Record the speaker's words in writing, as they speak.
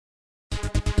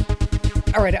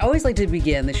All right, I always like to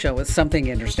begin the show with something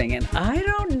interesting, and I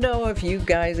don't know if you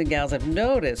guys and gals have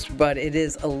noticed, but it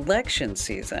is election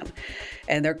season,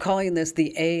 and they're calling this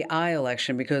the AI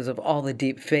election because of all the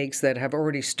deep fakes that have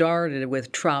already started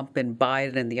with Trump and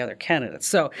Biden and the other candidates.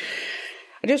 So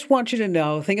I just want you to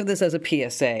know, think of this as a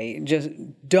PSA. Just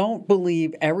don't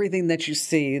believe everything that you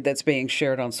see that's being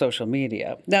shared on social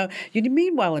media. Now,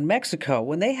 meanwhile, in Mexico,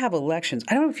 when they have elections,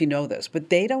 I don't know if you know this, but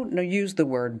they don't use the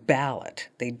word ballot.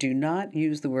 They do not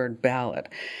use the word ballot.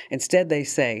 Instead, they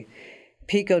say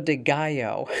pico de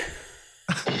gallo.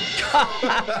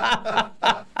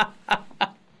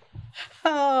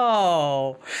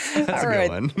 Oh, that's all a right.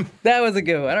 good one. That was a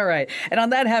good one. All right. And on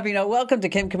that happy note, welcome to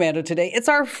Kim Commando today. It's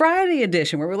our Friday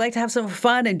edition where we like to have some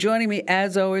fun. And joining me,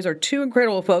 as always, are two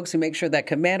incredible folks who make sure that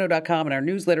Commando.com and our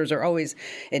newsletters are always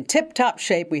in tip-top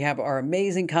shape. We have our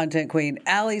amazing content queen,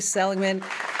 Allie Seligman.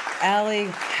 Allie,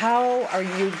 how are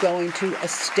you going to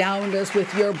astound us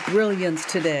with your brilliance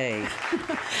today?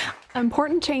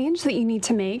 Important change that you need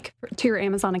to make to your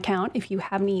Amazon account if you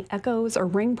have any Echoes or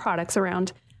Ring products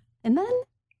around. And then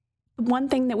one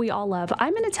thing that we all love,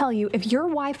 I'm going to tell you, if your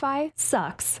Wi-Fi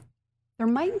sucks, there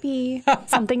might be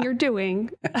something you're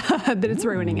doing that is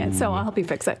ruining it. So I'll help you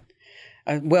fix it.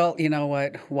 Well, you know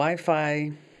what?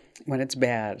 Wi-Fi, when it's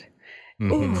bad,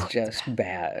 it's just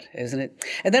bad, isn't it?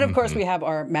 And then, of course, we have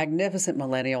our magnificent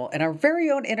millennial and our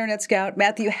very own internet scout,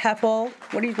 Matthew Heffel.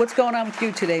 What's going on with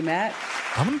you today, Matt?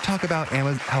 I'm going to talk about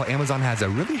how Amazon has a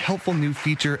really helpful new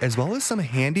feature as well as some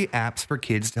handy apps for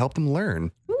kids to help them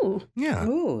learn. Ooh. Yeah.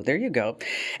 Ooh, there you go.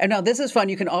 And now this is fun.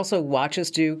 You can also watch us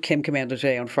do Kim Commando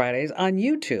Today on Fridays on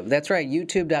YouTube. That's right,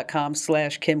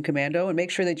 youtube.com/Kim Commando. And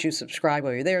make sure that you subscribe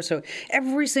while you're there. So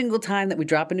every single time that we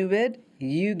drop a new vid,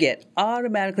 you get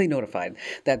automatically notified.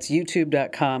 That's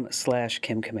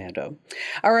youtube.com/Kim Commando.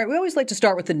 All right, we always like to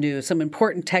start with the news, some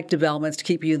important tech developments to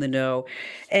keep you in the know.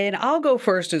 And I'll go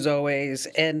first as always,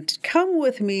 and come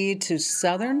with me to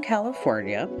Southern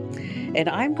California. And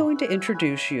I'm going to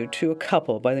introduce you to a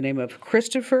couple by the name of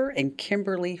Christopher and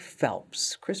Kimberly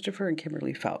Phelps. Christopher and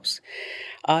Kimberly Phelps.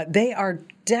 They are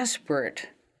desperate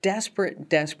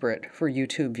for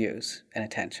YouTube views and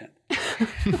attention.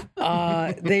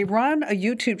 They run a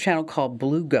YouTube channel called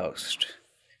Blue Ghost.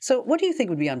 So what do you think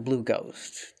would be on Blue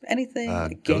Ghost?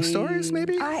 Anything? Ghost stories,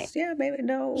 maybe? Yeah, maybe.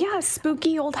 No. Yeah,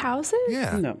 spooky old houses?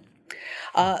 Yeah. No.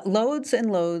 Loads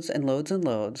and loads and loads and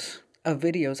loads of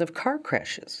videos of car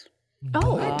crashes.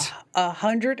 Oh. What?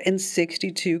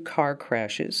 162 car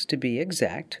crashes, to be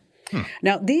exact.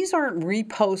 Now, these aren't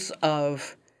reposts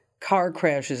of car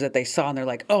crashes that they saw and they're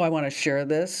like, oh, I want to share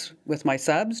this with my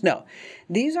subs. No,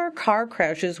 these are car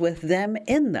crashes with them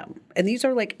in them. And these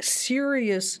are like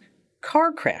serious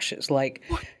car crashes, like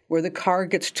where the car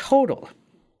gets totaled.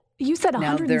 You said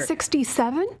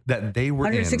 167? That they were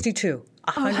 162.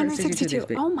 162.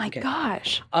 Oh my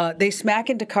gosh. They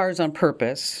smack into cars on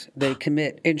purpose. They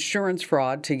commit insurance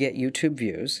fraud to get YouTube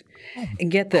views. And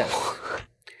get this.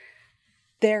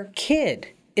 Their kid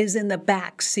is in the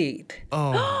back seat.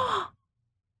 Oh.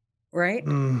 Right?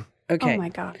 Okay. Oh my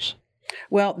gosh.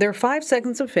 Well, their 5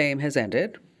 seconds of fame has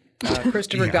ended.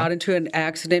 Christopher got into an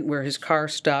accident where his car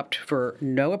stopped for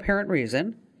no apparent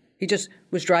reason. He just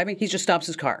was driving. He just stops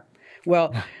his car.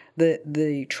 Well,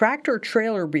 the tractor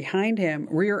trailer behind him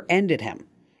rear-ended him.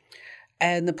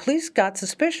 And the police got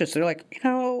suspicious. They're like,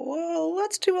 well,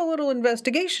 let's do a little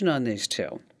investigation on these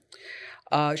two.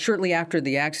 Shortly after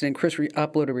the accident, Chris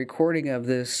uploaded a recording of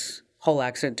this whole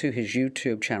accident to his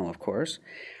YouTube channel, of course.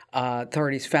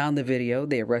 Authorities found the video.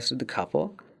 They arrested the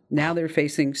couple. Now they're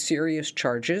facing serious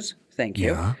charges. Thank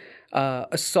you. Yeah.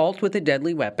 Assault with a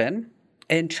deadly weapon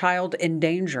and child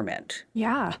endangerment.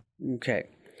 Yeah. Okay.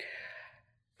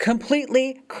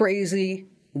 Completely crazy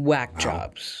whack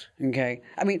jobs. Okay.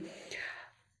 I mean,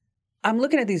 I'm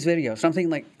looking at these videos. And I'm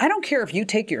thinking, like, I don't care if you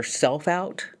take yourself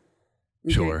out.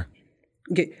 Okay? Sure.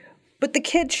 Okay. But the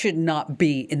kid should not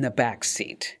be in the back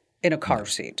seat, in a car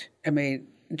seat. I mean,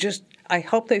 I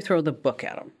hope they throw the book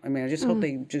at them. I mean, I just hope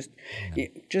they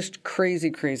just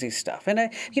crazy stuff.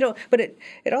 And but it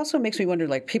also makes me wonder,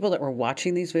 like, people that were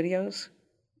watching these videos,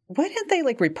 why didn't they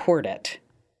report it?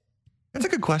 That's a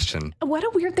good question. What a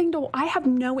weird thing I have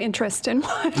no interest in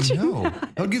watching. No,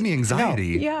 that would give me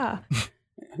anxiety. No. Yeah.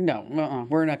 No,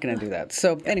 we're not going to do that.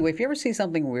 So anyway, if you ever see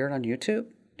something weird on YouTube,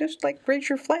 just raise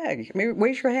your flag, maybe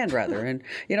raise your hand rather, and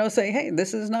say, hey,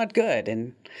 this is not good,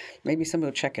 and maybe somebody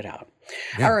will check it out.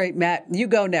 Yeah. All right, Matt, you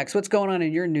go next. What's going on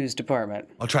in your news department?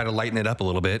 I'll try to lighten it up a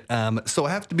little bit. So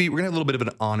we're gonna have a little bit of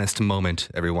an honest moment,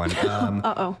 everyone.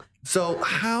 Uh-oh. So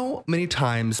how many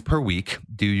times per week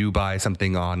do you buy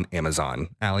something on Amazon?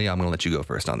 Allie, I'm gonna let you go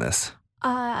first on this.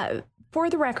 For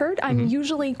the record, I'm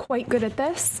usually quite good at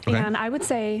this, and I would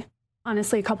say,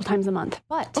 honestly, a couple times a month.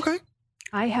 But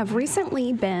I have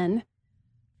recently been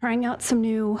trying out some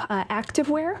new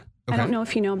activewear. I don't know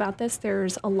if you know about this.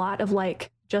 There's a lot of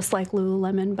just like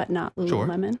Lululemon, but not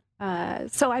Lululemon.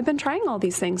 So I've been trying all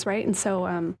these things, right? And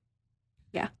so,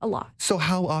 yeah, a lot. So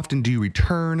how often do you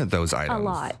return those items? A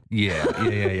lot.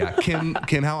 Yeah. Kim,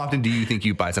 how often do you think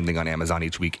you buy something on Amazon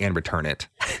each week and return it?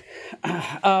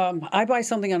 I buy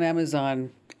something on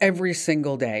Amazon every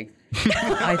single day.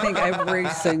 I think every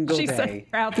single day. She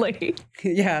said proudly.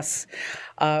 Yes.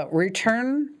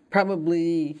 Return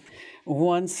probably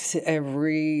once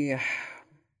every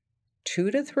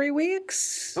 2 to 3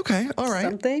 weeks. Okay, all right.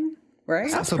 Something,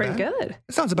 right? That's so pretty good.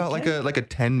 It sounds about like a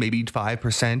 10, maybe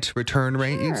 5% return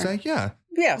rate, you'd say? Yeah.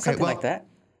 Yeah, something like that.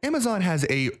 Amazon has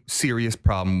a serious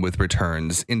problem with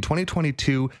returns. In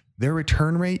 2022, their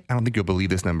return rate, I don't think you'll believe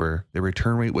this number, their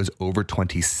return rate was over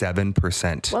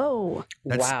 27%. Whoa.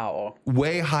 That's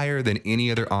way higher than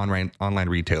any other online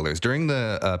retailers. During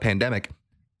the pandemic,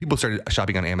 people started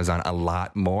shopping on Amazon a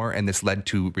lot more, and this led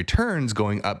to returns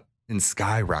going up and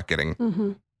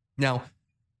skyrocketing. Now,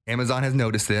 Amazon has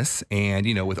noticed this, and,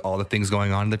 with all the things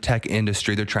going on in the tech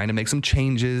industry, they're trying to make some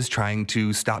changes, trying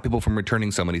to stop people from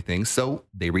returning so many things. So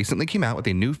they recently came out with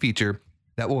a new feature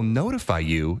that will notify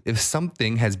you if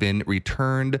something has been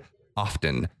returned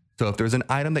often. So if there's an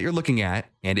item that you're looking at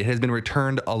and it has been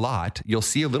returned a lot, you'll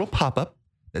see a little pop-up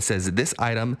that says this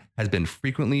item has been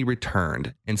frequently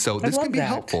returned. And so this can be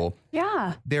helpful.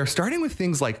 Yeah. They're starting with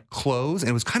things like clothes. And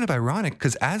it was kind of ironic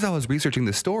because as I was researching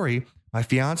the story, my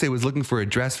fiance was looking for a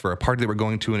dress for a party that we're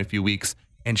going to in a few weeks.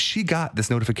 And she got this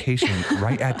notification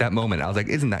right at that moment. I was like,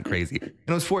 isn't that crazy? And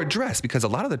it was for a dress because a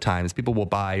lot of the times people will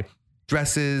buy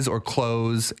dresses or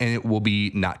clothes and it will be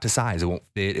not to size. It won't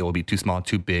fit. It will be too small,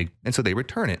 too big. And so they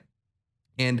return it.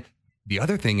 And the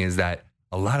other thing is that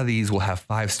a lot of these will have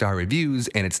 5-star reviews,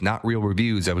 and it's not real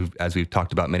reviews, as we've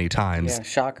talked about many times. Yeah,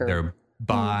 shocker. They're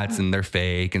bots and they're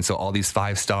fake. And so all these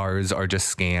 5 stars are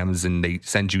just scams, and they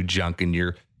send you junk, and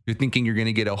you're thinking you're going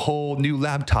to get a whole new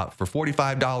laptop for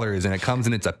 $45, and it comes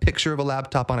and it's a picture of a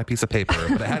laptop on a piece of paper,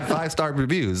 but it had 5-star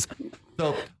reviews.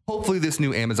 So hopefully this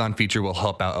new Amazon feature will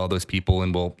help out all those people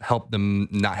and will help them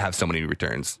not have so many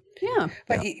returns. Yeah.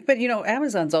 But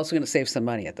Amazon's also going to save some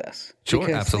money at this. Sure,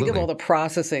 because absolutely. Think of all the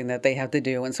processing that they have to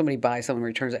do when somebody buys something and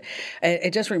returns it.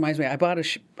 It just reminds me,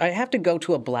 I have to go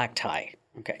to a black tie.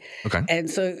 Okay. And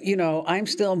so, I'm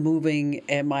still moving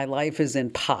and my life is in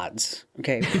pods.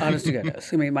 Okay. Honest to goodness.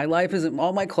 I mean, my life is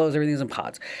all my clothes, everything's in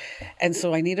pods. And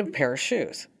so I need a pair of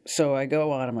shoes. So I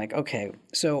go on, I'm like, okay.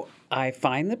 So I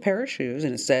find the pair of shoes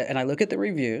and I look at the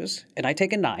reviews and I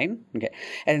take a 9. Okay.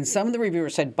 And some of the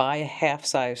reviewers said buy a half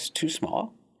size too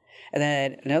small. And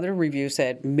then another review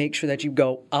said, make sure that you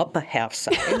go up a half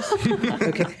size.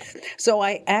 Okay. So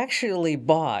I actually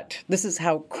bought, this is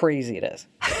how crazy it is.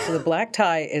 So the black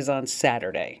tie is on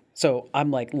Saturday. So I'm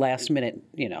like last minute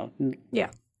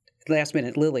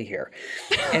Lily here.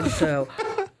 And so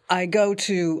I go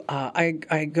to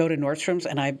Nordstrom's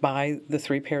and I buy the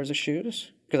 3 pairs of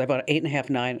shoes because I bought an 8.5,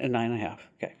 9, and 9.5.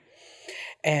 Okay.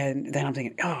 And then I'm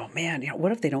thinking, oh man,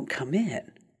 what if they don't come in?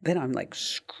 Then I'm like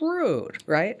screwed,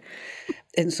 right?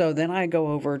 And so then I go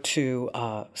over to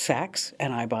Saks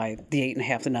and I buy the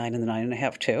 8.5, the 9, and the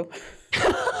 9.5 too.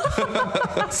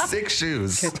 6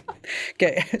 shoes.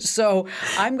 Okay, so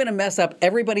I'm going to mess up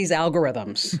everybody's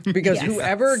algorithms because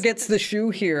whoever gets the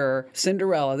shoe here,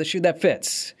 Cinderella, the shoe that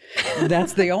fits,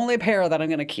 that's the only pair that I'm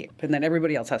going to keep, and then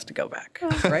everybody else has to go back,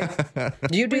 right?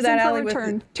 Do you do that, Allie?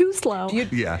 Return. Too slow. Do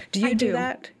you do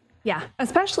that? Yeah,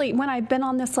 especially when I've been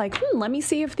on this let me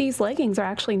see if these leggings are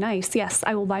actually nice. Yes,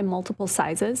 I will buy multiple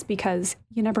sizes because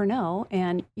you never know,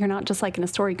 and you're not just like in a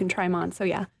store you can try them on. So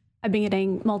yeah, I've been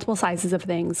getting multiple sizes of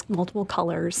things, multiple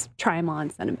colors, try them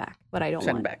on, send them back. But I don't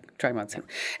send them back, try them on, send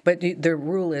them. But the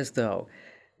rule is though,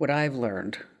 what I've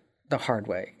learned the hard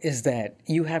way is that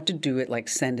you have to do it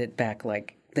send it back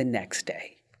the next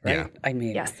day. Right? Yeah. I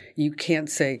mean, you can't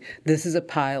say, this is a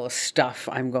pile of stuff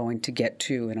I'm going to get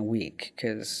to in a week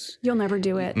because you'll never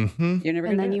do it. Mm-hmm. You're never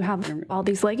and then do you it. have all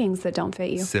these leggings that don't fit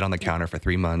you. Sit on the counter for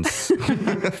 3 months.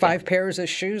 5 pairs of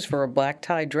shoes for a black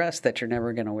tie dress that you're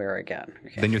never going to wear again.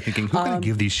 Okay. Then you're thinking, who can I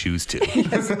give these shoes to?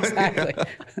 Yes, exactly.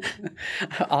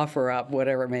 Offer up,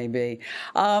 whatever it may be.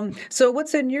 So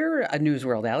what's in your news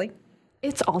world, Allie?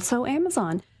 It's also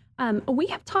Amazon. We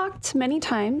have talked many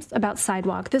times about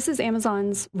Sidewalk. This is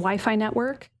Amazon's Wi-Fi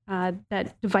network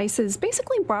that devices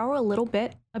basically borrow a little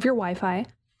bit of your Wi-Fi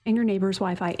and your neighbor's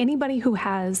Wi-Fi, anybody who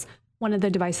has one of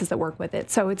the devices that work with it.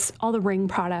 So it's all the Ring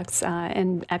products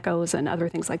and Echoes and other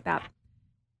things like that.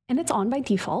 And it's on by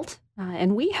default.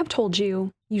 and we have told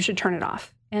you you should turn it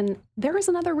off. And there is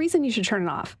another reason you should turn it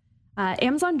off.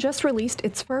 Amazon just released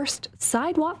its first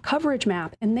Sidewalk coverage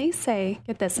map, and they say,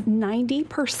 get this,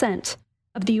 90%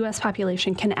 of the U.S.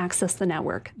 population can access the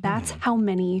network. That's how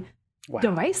many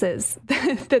devices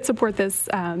that support this,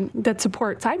 that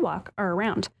support Sidewalk are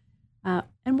around.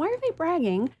 And why are they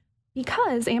bragging?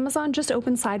 Because Amazon just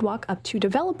opened Sidewalk up to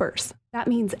developers. That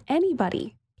means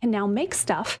anybody can now make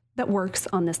stuff that works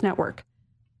on this network.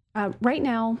 Right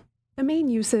now, the main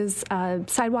uses,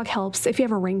 Sidewalk helps if you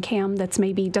have a Ring cam that's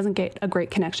maybe doesn't get a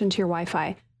great connection to your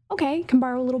Wi-Fi. Okay, can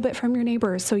borrow a little bit from your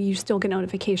neighbors so you still get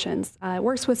notifications. It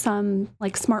works with some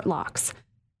like smart locks.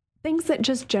 Things that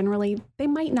just generally, they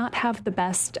might not have the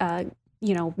best,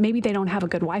 maybe they don't have a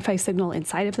good Wi-Fi signal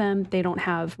inside of them. They don't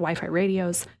have Wi-Fi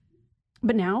radios.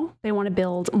 But now they want to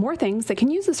build more things that can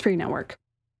use this free network.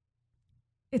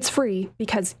 It's free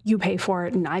because you pay for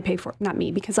it and I pay for it, not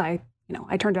me because I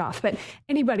turned it off. But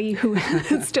anybody who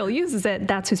still uses it,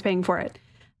 that's who's paying for it.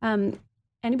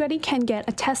 Anybody can get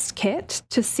a test kit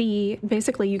to see,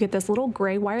 basically you get this little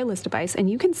gray wireless device and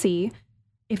you can see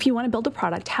if you want to build a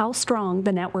product, how strong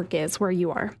the network is where you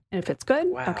are. And if it's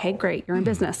good, okay, great, you're in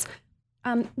business.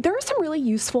 There are some really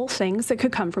useful things that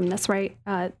could come from this, right?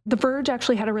 The Verge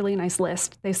actually had a really nice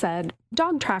list. They said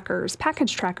dog trackers,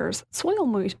 package trackers, soil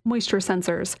moisture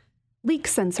sensors, leak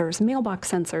sensors,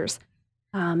 mailbox sensors,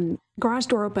 garage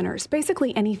door openers,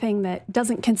 basically anything that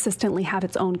doesn't consistently have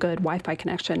its own good Wi-Fi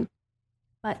connection.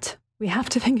 But we have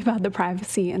to think about the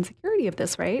privacy and security of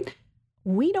this, right?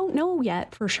 We don't know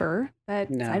yet for sure that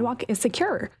Sidewalk is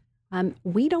secure.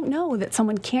 We don't know that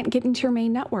someone can't get into your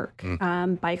main network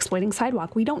by exploiting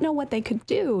Sidewalk. We don't know what they could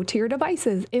do to your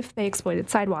devices if they exploited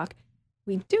Sidewalk.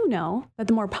 We do know that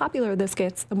the more popular this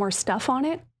gets, the more stuff on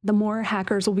it, the more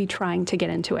hackers will be trying to get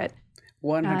into it.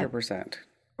 100%.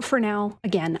 For now,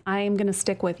 again, I am going to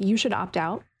stick with you should opt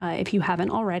out if you haven't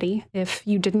already. If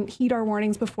you didn't heed our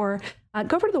warnings before,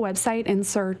 go over to the website and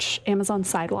search Amazon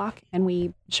Sidewalk, and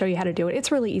we show you how to do it.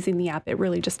 It's really easy in the app. It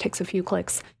really just takes a few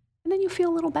clicks. And then you feel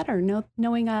a little better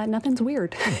knowing nothing's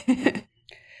weird.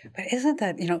 But isn't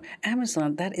that,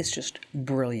 Amazon, that is just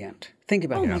brilliant. Think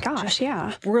about it. Oh my gosh,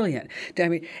 yeah. Brilliant. I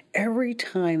mean, every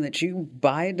time that you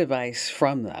buy a device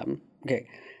from them, okay,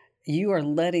 you are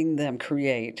letting them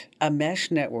create a mesh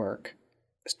network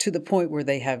to the point where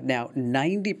they have now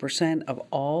 90% of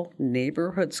all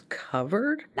neighborhoods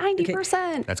covered. 90%. Okay.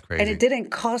 That's crazy. And it didn't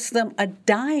cost them a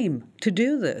dime to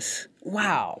do this.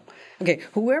 Wow. Okay,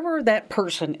 whoever that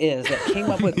person is that came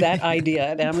up with that idea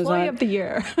at Amazon. Employee of the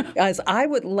year. Guys, I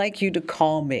would like you to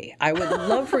call me. I would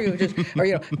love for you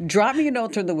to drop me a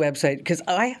note through the website because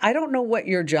I don't know what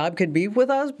your job could be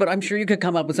with us, but I'm sure you could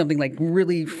come up with something like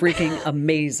really freaking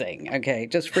amazing. Okay,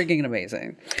 just freaking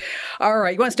amazing. All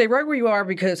right, you want to stay right where you are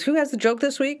because who has the joke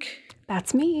this week?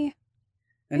 That's me.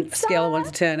 And scale of 1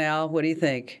 to 10, Al, what do you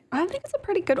think? I think it's a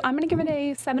pretty good. I'm going to give it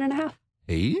a 7.5.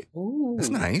 Hey, Ooh, that's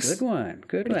nice. Good one.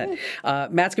 Good one.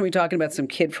 Matt's going to be talking about some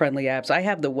kid-friendly apps. I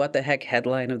have the What the Heck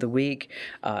headline of the week.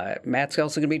 Matt's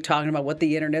also going to be talking about what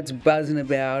the internet's buzzing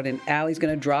about. And Allie's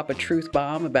going to drop a truth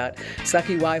bomb about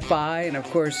sucky Wi-Fi. And, of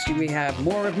course, we have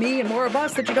more of me and more of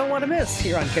us that you don't want to miss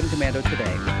here on Kim Commando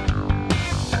Today.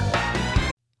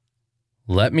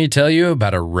 Let me tell you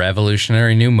about a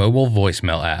revolutionary new mobile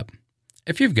voicemail app.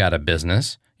 If you've got a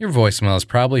business, your voicemail is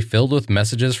probably filled with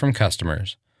messages from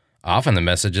customers. Often the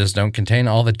messages don't contain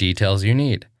all the details you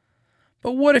need.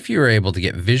 But what if you were able to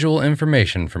get visual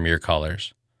information from your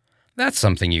callers? That's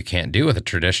something you can't do with a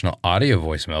traditional audio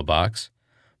voicemail box,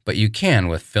 but you can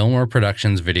with Fillmore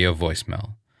Productions Video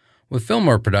Voicemail. With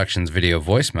Fillmore Productions Video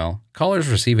Voicemail, callers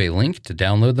receive a link to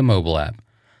download the mobile app.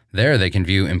 There they can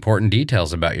view important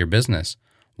details about your business,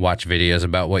 watch videos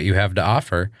about what you have to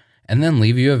offer, and then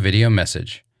leave you a video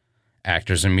message.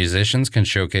 Actors and musicians can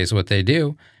showcase what they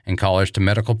do, and callers to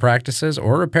medical practices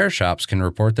or repair shops can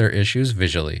report their issues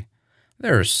visually.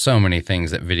 There are so many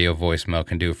things that video voicemail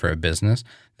can do for a business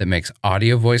that makes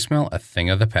audio voicemail a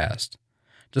thing of the past.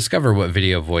 Discover what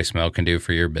video voicemail can do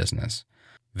for your business.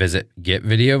 Visit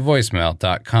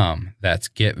getvideovoicemail.com. That's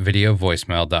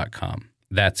getvideovoicemail.com.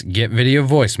 That's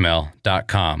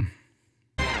getvideovoicemail.com.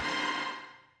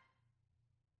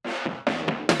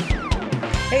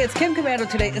 Hey, it's Kim Commando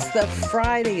Today. It's the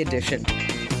Friday edition.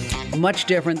 Much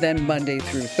different than Monday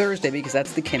through Thursday because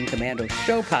that's the Kim Commando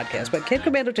Show podcast. But Kim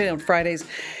Commando Today on Fridays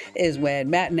is when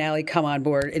Matt and Allie come on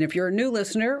board. And if you're a new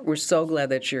listener, we're so glad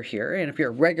that you're here. And if you're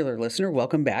a regular listener,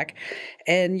 welcome back.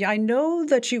 And I know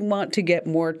that you want to get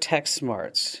more tech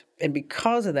smarts. And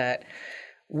because of that,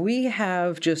 we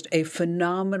have just a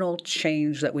phenomenal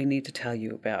change that we need to tell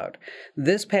you about.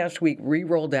 This past week, we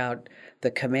rolled out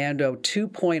the Commando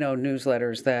 2.0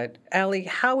 newsletters that, Allie,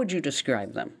 how would you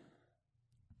describe them?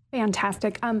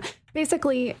 Fantastic.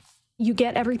 Basically, you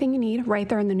get everything you need right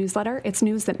there in the newsletter. It's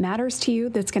news that matters to you,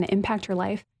 that's going to impact your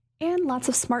life, and lots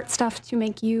of smart stuff to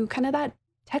make you kind of that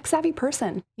tech-savvy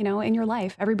person, in your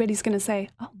life. Everybody's going to say,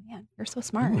 oh, man, you're so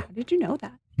smart. How did you know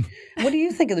that? What do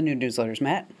you think of the new newsletters,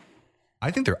 Matt? I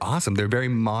think they're awesome. They're very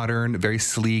modern, very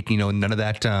sleek, none of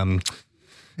that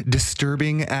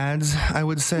disturbing ads, I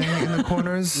would say, in the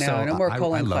corners. No more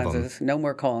colon cleanses. No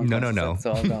more colon cleanses. No. It's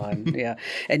all gone. Yeah.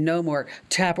 And no more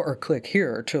tap or click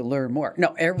here to learn more.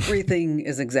 No, everything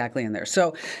is exactly in there.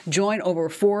 So join over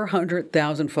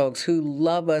 400,000 folks who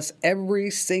love us every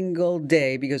single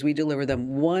day because we deliver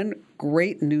them one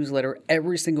great newsletter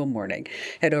every single morning.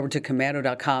 Head over to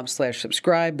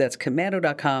commando.com/subscribe. That's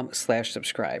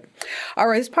commando.com/subscribe. All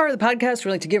right, this part of the podcast,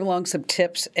 we like to give along some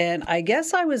tips. And I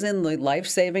guess I was in the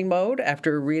life-saving mode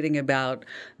after reading about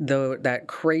that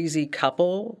crazy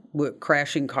couple with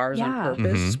crashing cars on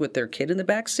purpose with their kid in the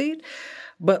back seat.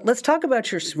 But let's talk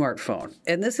about your smartphone.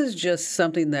 And this is just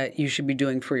something that you should be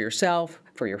doing for yourself,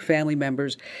 for your family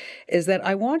members, is that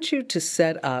I want you to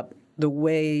set up the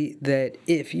way that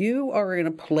if you are in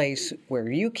a place where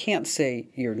you can't say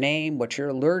your name, what you're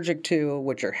allergic to,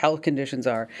 what your health conditions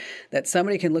are, that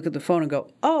somebody can look at the phone and go,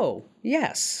 oh,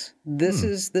 yes, this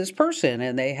is this person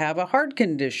and they have a heart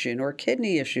condition or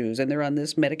kidney issues and they're on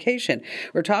this medication.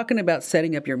 We're talking about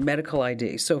setting up your medical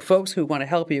ID. So folks who want to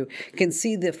help you can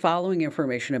see the following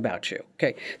information about you.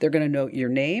 Okay, they're going to know your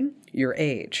name, your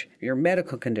age, your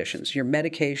medical conditions, your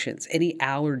medications, any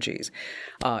allergies,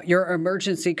 your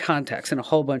emergency contacts, and a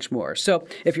whole bunch more. So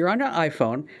if you're on an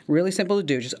iPhone, really simple to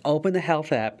do, just open the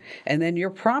health app, and then you're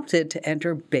prompted to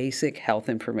enter basic health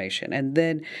information. And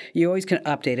then you always can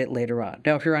update it later on.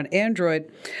 Now, if you're on Android,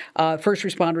 first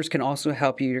responders can also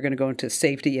help you. You're going to go into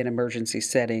safety and emergency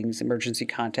settings, emergency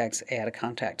contacts, add a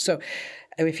contact. So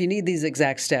if you need these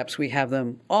exact steps, we have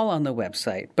them all on the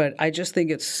website. But I just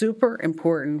think it's super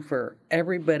important for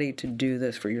everybody to do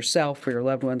this for yourself, for your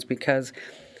loved ones, because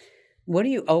what do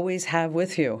you always have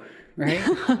with you, right?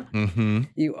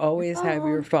 You always have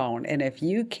your phone. And if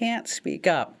you can't speak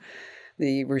up,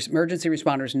 the emergency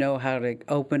responders know how to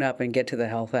open up and get to the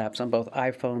health apps on both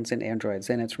iPhones and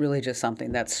Androids. And it's really just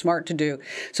something that's smart to do.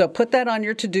 So put that on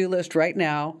your to-do list right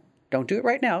now. Don't do it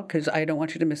right now because I don't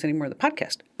want you to miss any more of the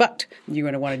podcast. But you're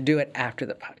going to want to do it after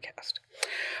the podcast.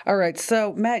 All right.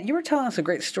 So, Matt, you were telling us a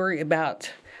great story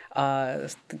about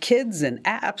the kids and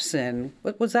apps. And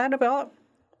what was that about?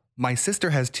 My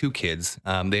sister has two kids.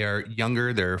 They are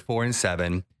younger. They're 4 and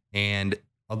 7. And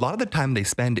a lot of the time they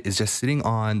spend is just sitting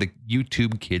on the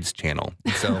YouTube Kids channel.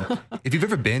 So if you've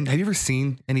ever been, have you ever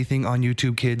seen anything on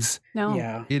YouTube Kids? No.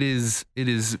 Yeah. It is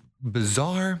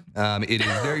bizarre. It is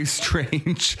very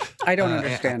strange. I don't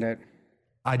understand it.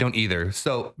 I don't either.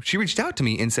 So she reached out to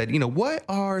me and said, what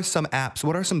are some apps?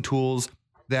 What are some tools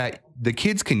that the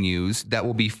kids can use that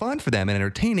will be fun for them and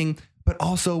entertaining, but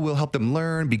also will help them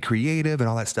learn, be creative and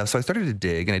all that stuff. So I started to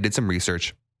dig and I did some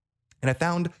research and I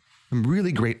found some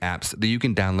really great apps that you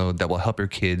can download that will help your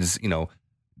kids,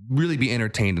 really be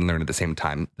entertained and learn at the same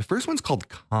time. The first one's called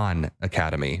Khan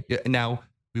Academy. Now,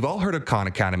 we've all heard of Khan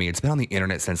Academy. It's been on the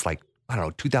internet since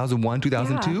 2001,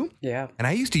 2002. Yeah. And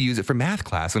I used to use it for math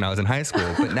class when I was in high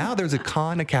school. But now there's a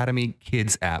Khan Academy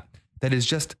Kids app that is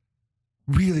just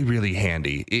really, really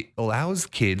handy. It allows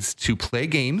kids to play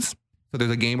games. So there's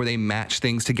a game where they match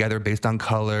things together based on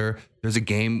color. There's a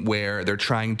game where they're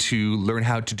trying to learn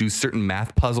how to do certain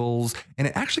math puzzles. And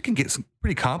it actually can get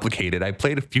pretty complicated. I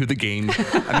played a few of the games.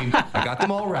 I got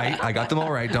them all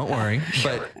right. Don't worry.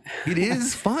 But it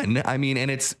is fun.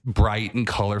 And it's bright and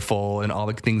colorful and all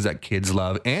the things that kids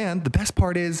love. And the best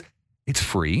part is it's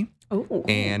free. Oh.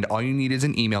 And all you need is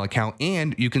an email account,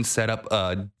 and you can set up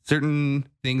certain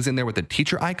things in there with the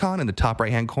teacher icon in the top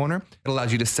right-hand corner. It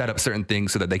allows you to set up certain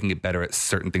things so that they can get better at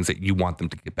certain things that you want them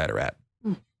to get better at.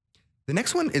 The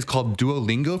next one is called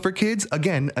Duolingo for Kids.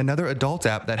 Again, another adult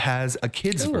app that has a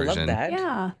kids version. Love that.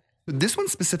 Yeah. This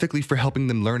one's specifically for helping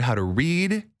them learn how to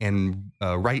read and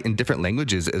write in different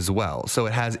languages as well. So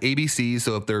it has ABCs.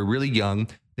 So if they're really young,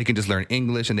 they can just learn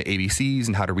English and the ABCs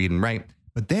and how to read and write.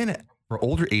 But then for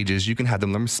older ages, you can have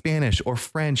them learn Spanish or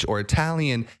French or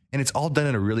Italian, and it's all done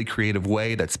in a really creative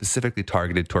way that's specifically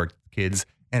targeted toward kids.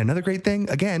 And another great thing,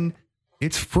 again,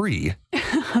 it's free.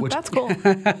 That's cool.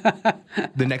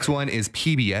 The next one is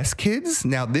PBS Kids.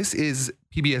 Now, this is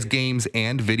PBS games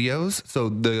and videos. So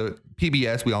the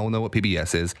PBS, we all know what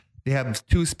PBS is. They have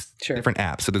two different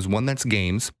apps. So there's one that's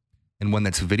games and one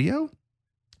that's video.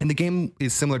 And the game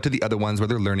is similar to the other ones where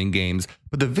they're learning games,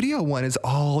 but the video one is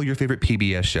all your favorite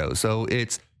PBS shows. So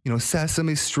it's,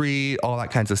 Sesame Street, all that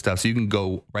kinds of stuff. So you can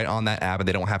go right on that app and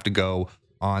they don't have to go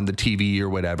on the TV or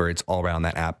whatever. It's all right on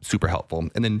that app. Super helpful.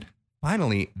 And then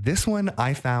finally, this one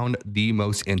I found the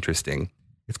most interesting.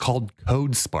 It's called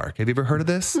Code Spark. Have you ever heard of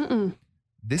this? Mm-mm.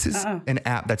 This is an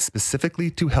app that's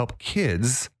specifically to help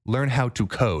kids learn how to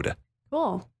code.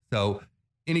 Cool. So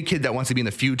any kid that wants to be in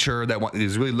the future,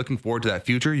 is really looking forward to that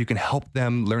future, you can help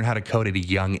them learn how to code at a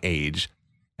young age.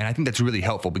 And I think that's really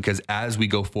helpful because as we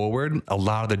go forward, a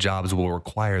lot of the jobs will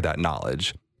require that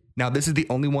knowledge. Now, this is the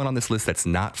only one on this list that's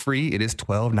not free. It is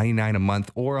 $12.99 a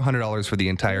month or $100 for the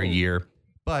entire year.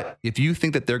 But if you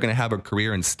think that they're going to have a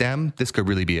career in STEM, this could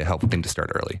really be a helpful thing to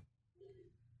start early.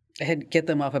 And get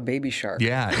them off a Baby Shark.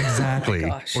 Yeah, exactly.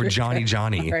 Gosh. Or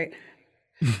Johnny. Right.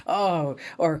 Oh,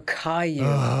 or Caillou.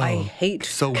 I hate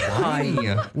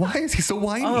Caillou. Why is he so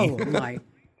whiny? Oh, my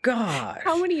gosh.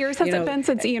 How many years has it been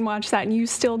since Ian watched that and you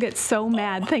still get so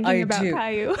mad thinking about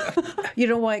Caillou? You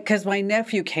know what? Because my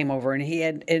nephew came over and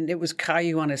it was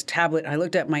Caillou on his tablet. I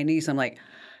looked at my niece. I'm like,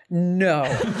 no,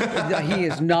 he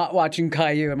is not watching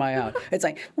Caillou in my house. It's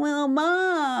like, well,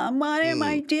 Mom, what am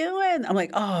I doing? I'm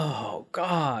like, oh,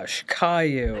 gosh,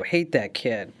 Caillou. Hate that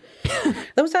kid.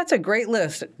 That's a great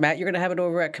list. Matt, you're going to have it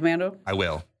over at Commando? I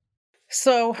will.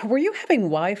 So were you having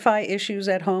Wi-Fi issues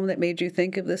at home that made you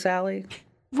think of this, Allie?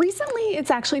 Recently,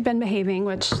 it's actually been behaving,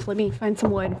 which let me find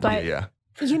some wood. But,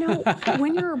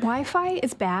 when your Wi-Fi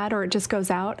is bad or it just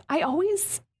goes out,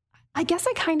 I guess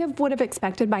I kind of would have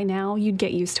expected by now you'd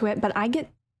get used to it, but I get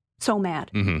so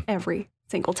mad every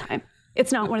single time.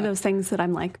 It's not one of those things that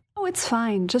I'm like, oh, it's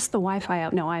fine, just the Wi-Fi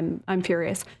out. No, I'm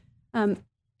furious.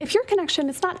 If your connection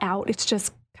is not out, it's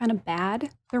just kind of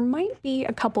bad, there might be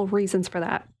a couple reasons for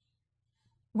that.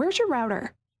 Where's your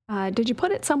router? Did you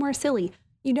put it somewhere silly?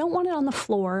 You don't want it on the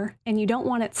floor, and you don't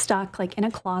want it stuck like in a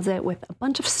closet with a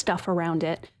bunch of stuff around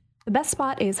it. The best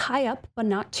spot is high up, but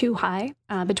not too high.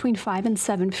 Between 5 and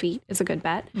 7 feet is a good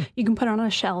bet. You can put it on a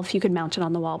shelf. You could mount it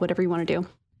on the wall, whatever you want to do.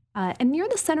 And near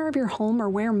the center of your home or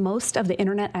where most of the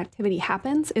internet activity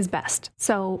happens is best.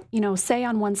 So, say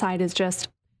on one side is just,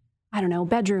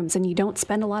 bedrooms, and you don't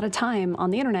spend a lot of time on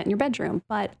the internet in your bedroom.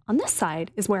 But on this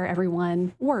side is where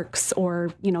everyone works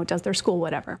or, does their school,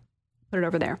 whatever. Put it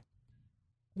over there.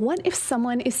 What if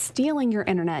someone is stealing your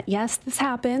internet? Yes, this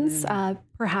happens.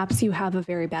 Perhaps you have a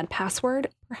very bad password.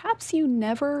 Perhaps you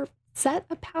never set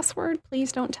a password.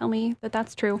 Please don't tell me that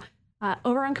that's true.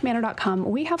 Over on Commando.com,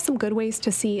 we have some good ways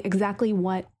to see exactly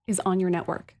what is on your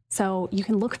network. So you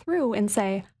can look through and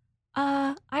say,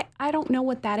 I don't know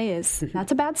what that is.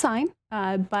 That's a bad sign,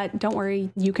 but don't worry,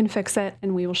 you can fix it,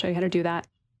 and we will show you how to do that.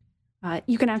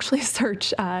 You can actually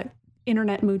search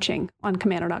internet mooching on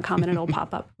Commando.com and it'll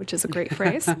pop up, which is a great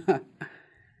phrase.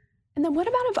 And then what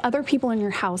about if other people in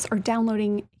your house are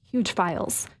downloading huge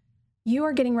files? You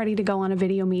are getting ready to go on a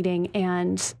video meeting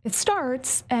and it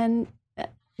starts and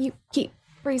you keep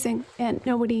freezing and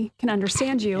nobody can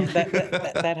understand you.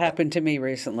 That happened to me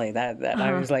recently.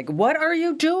 I was like, what are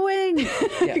you doing?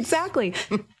 Yes. Exactly.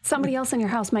 Somebody else in your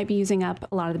house might be using up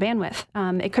a lot of the bandwidth.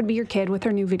 It could be your kid with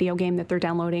their new video game that they're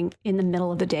downloading in the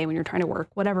middle of the day when you're trying to work,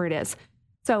 whatever it is.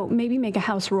 So maybe make a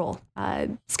house rule.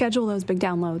 Schedule those big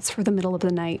downloads for the middle of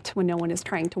the night when no one is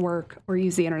trying to work or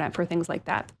use the internet for things like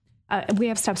that. We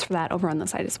have steps for that over on the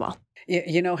site as well.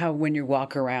 You know how when you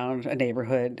walk around a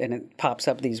neighborhood and it pops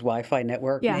up these Wi-Fi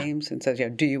network names and says,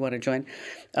 do you want to join?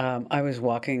 I was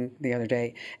walking the other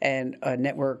day and a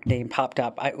network name popped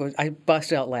up. I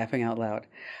busted out laughing out loud.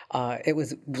 It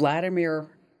was Vladimir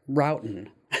Routon.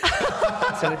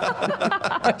 So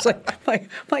I was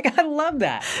like, I love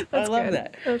that. I love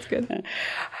that. That's good.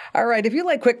 All right. If you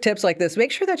like quick tips like this,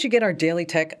 make sure that you get our Daily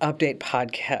Tech Update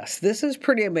podcast. This is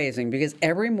pretty amazing because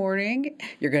every morning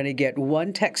you're going to get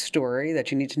one tech story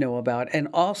that you need to know about and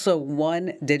also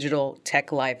one digital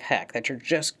tech life hack that you're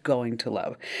just going to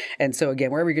love. And so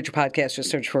again, wherever you get your podcast, just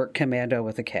search for Commando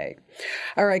with a K.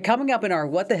 All right. Coming up in our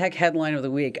What the Heck headline of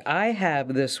the week, I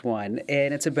have this one,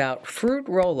 and it's about fruit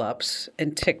roll-ups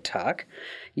and TikTok.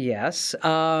 Yes.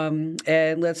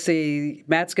 And let's see,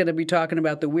 Matt's going to be talking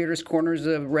about the weirdest corners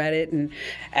of Reddit, and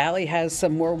Allie has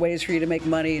some more ways for you to make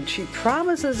money, and she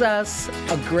promises us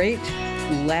a great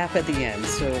laugh at the end.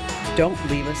 So don't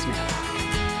leave us now.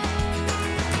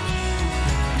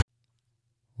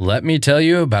 Let me tell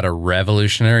you about a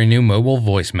revolutionary new mobile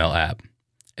voicemail app.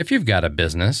 If you've got a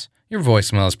business, your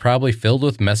voicemail is probably filled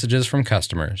with messages from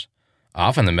customers.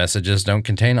 Often the messages don't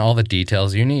contain all the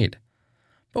details you need.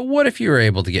 But what if you were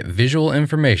able to get visual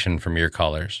information from your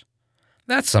callers?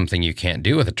 That's something you can't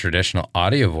do with a traditional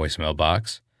audio voicemail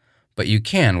box. but you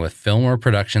can with Fillmore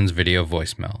Productions Video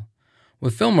Voicemail.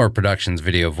 With Fillmore Productions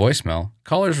Video Voicemail,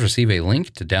 callers receive a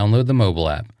link to download the mobile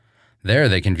app. There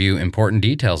they can view important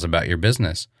details about your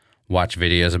business, watch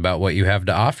videos about what you have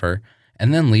to offer,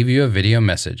 and then leave you a video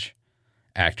message.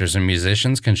 Actors and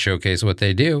musicians can showcase what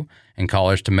they do, and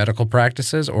callers to medical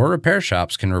practices or repair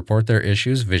shops can report their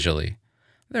issues visually.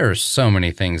 There are so many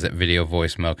things that video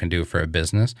voicemail can do for a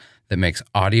business that makes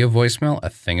audio voicemail a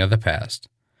thing of the past.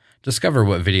 Discover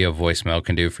what video voicemail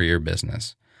can do for your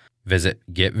business. Visit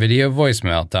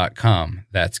getvideovoicemail.com.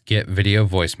 That's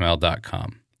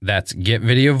getvideovoicemail.com. That's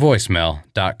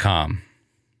getvideovoicemail.com.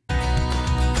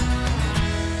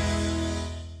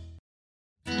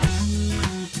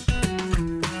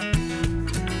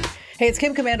 Hey, it's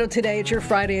Kim Commando today. It's your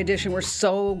Friday edition. We're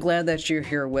so glad that you're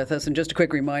here with us. And just a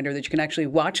quick reminder that you can actually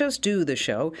watch us do the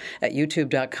show at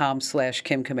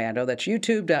youtube.com/Kim Commando. That's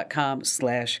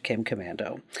youtube.com/Kim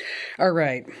Commando. All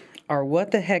right. Our What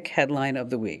the Heck headline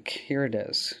of the week. Here it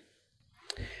is.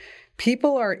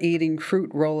 People are eating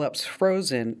fruit roll-ups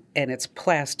frozen and it's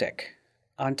plastic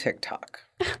on TikTok.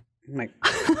 I'm like,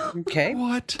 okay.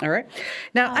 What? All right.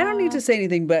 Now, I don't need to say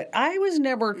anything, but I was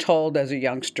never told as a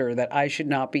youngster that I should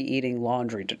not be eating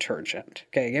laundry detergent.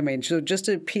 Okay. I mean, so just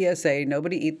a PSA,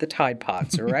 nobody eat the Tide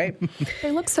Pods, all right?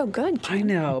 They look so good, Kim. I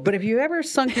know. But if you ever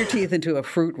sunk your teeth into a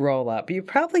fruit roll-up, you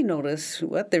probably notice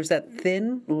there's that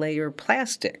thin layer of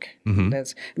plastic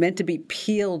that's meant to be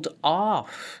peeled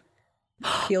off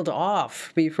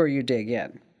before you dig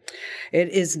in. It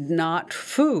is not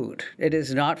food. It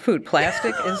is not food.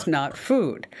 Plastic is not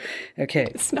food. Okay.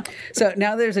 It's not. So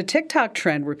now there's a TikTok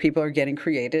trend where people are getting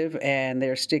creative and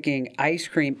they're sticking ice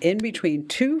cream in between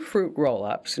two fruit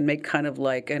roll-ups and make kind of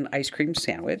like an ice cream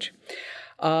sandwich.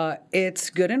 It's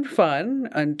good and fun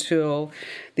until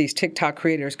these TikTok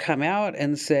creators come out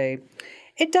and say,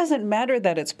 it doesn't matter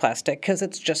that it's plastic because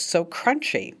it's just so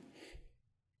crunchy.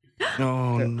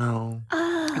 Oh, no.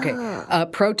 Okay.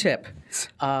 Pro tip.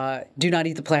 Do not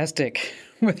eat the plastic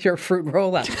with your fruit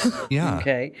roll-ups. Yeah.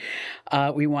 Okay.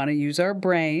 We want to use our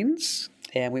brains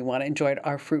and we want to enjoy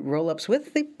our fruit roll-ups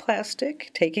with the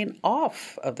plastic taken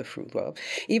off of the fruit roll-up.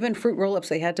 Even fruit roll-ups,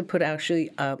 they had to put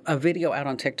actually a video out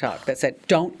on TikTok that said,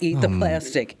 don't eat the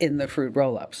plastic in the fruit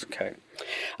roll-ups. Okay.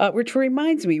 Which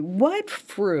reminds me, what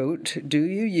fruit do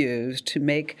you use to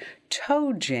make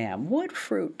toe jam? What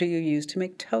fruit do you use to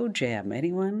make toe jam?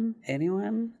 Anyone?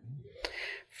 Anyone?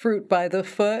 Fruit by the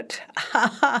foot? Okay,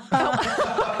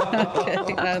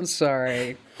 I'm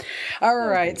sorry. All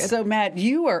right, so Matt,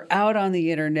 you are out on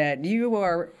the internet. You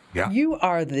are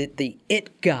the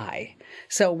it guy.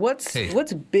 So what's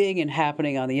big and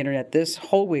happening on the internet this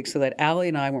whole week so that Allie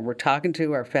and I, when we're talking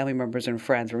to our family members and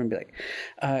friends, we're going to be like,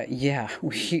 yeah,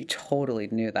 we totally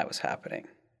knew that was happening.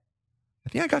 I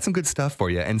think I got some good stuff for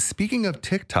you. And speaking of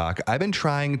TikTok, I've been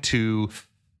trying to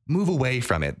move away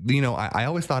from it. You know, I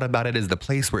always thought about it as the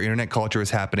place where internet culture is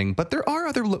happening, but there are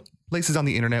other places on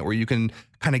the internet where you can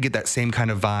kind of get that same kind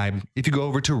of vibe. If you go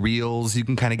over to Reels, you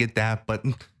can kind of get that, but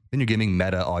then you're giving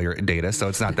Meta all your data, so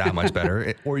it's not that much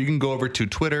better. Or you can go over to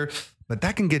Twitter, but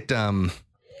that can get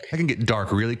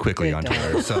dark really quickly on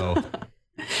Twitter. So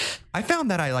I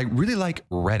found that I really like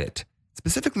Reddit.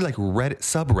 Specifically like Reddit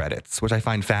subreddits, which I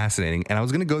find fascinating. And I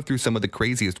was going to go through some of the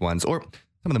craziest ones or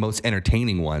some of the most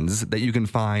entertaining ones that you can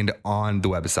find on the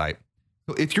website.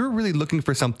 So if you're really looking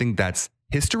for something that's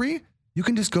history, you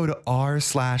can just go to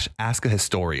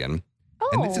r/askahistorian.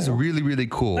 And this is really, really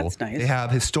cool. That's nice. They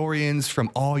have historians from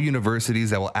all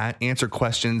universities that will answer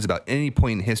questions about any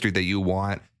point in history that you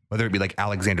want, whether it be like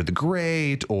Alexander the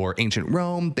Great or ancient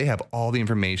Rome. They have all the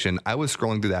information. I was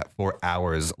scrolling through that for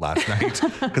hours last night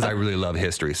because I really love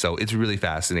history. So it's really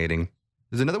fascinating.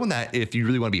 There's another one that if you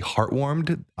really want to be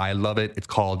heartwarmed, I love it. It's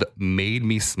called Made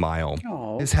Me Smile.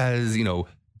 Aww. This has,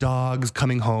 dogs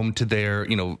coming home to their,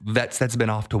 vets that's been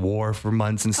off to war for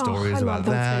months and stories about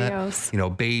that.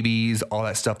 Videos. Babies, all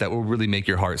that stuff that will really make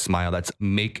your heart smile. That's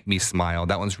Make Me Smile.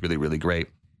 That one's really, really great.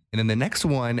 And then the next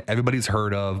one, everybody's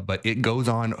heard of, but it goes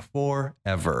on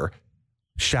forever.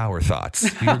 Shower Thoughts.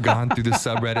 You've gone through the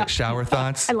subreddit Shower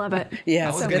Thoughts. I love it. Yeah,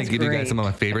 I was going to give you guys some of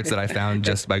my favorites that I found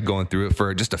just by going through it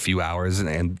for just a few hours.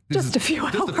 Just a few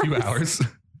hours.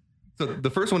 So the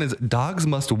first one is dogs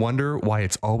must wonder why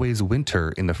it's always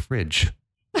winter in the fridge.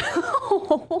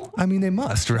 I mean, they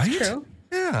must, right? That's true.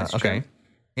 Yeah. That's okay. True.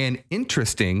 And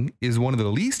interesting is one of the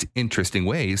least interesting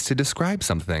ways to describe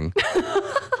something.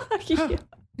 Yeah.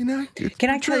 Can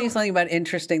I tell you something about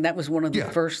interesting? That was one of the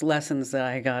first lessons that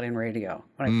I got in radio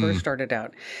when I first started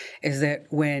out, is that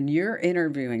when you're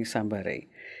interviewing somebody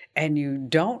and you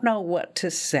don't know what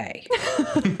to say,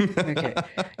 okay,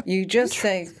 you just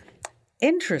say,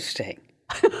 interesting.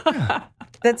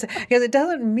 That's because it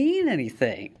doesn't mean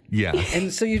anything. Yeah.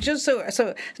 And so you just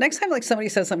so next time like somebody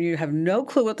says something you have no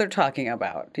clue what they're talking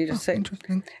about, you just say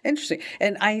interesting.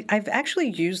 And I've actually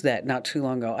used that not too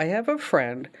long ago. I have a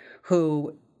friend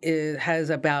who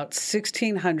has about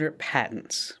 1,600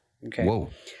 patents. Okay. Whoa.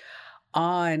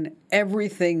 On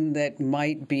everything that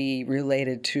might be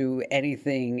related to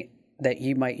anything that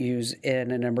you might use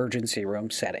in an emergency room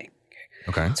setting.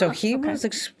 Okay. So he was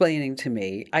explaining to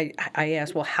me, I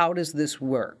asked, well, how does this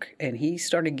work? And he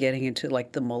started getting into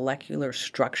like the molecular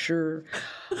structure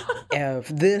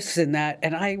of this and that.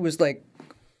 And I was like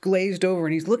glazed over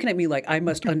and he's looking at me like I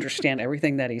must understand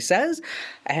everything that he says.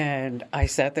 And I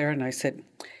sat there and I said,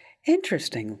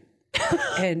 interesting.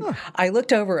 And I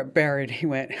looked over at Barry and he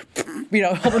went,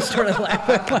 almost started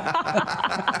laughing.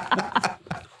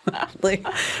 Like,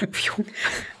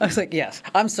 I was like, yes,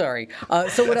 I'm sorry.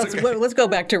 So what else? Let's go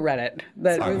back to Reddit. It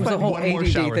was a whole one more ADD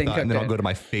shower thing. thought, and then I'll go to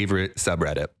my favorite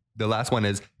subreddit. The last one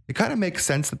is, it kind of makes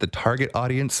sense that the target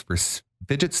audience for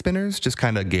fidget spinners just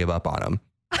kind of gave up on them.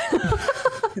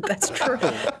 That's true.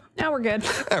 Now we're good.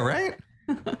 All right.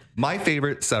 My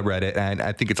favorite subreddit, and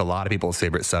I think it's a lot of people's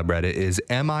favorite subreddit, is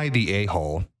Am I the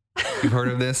A-hole? You've heard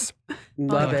of this?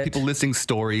 Love it. People listing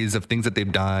stories of things that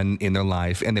they've done in their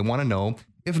life, and they want to know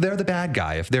if they're the bad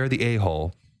guy, if they're the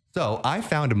a-hole. So I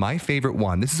found my favorite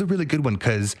one. This is a really good one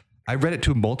because I read it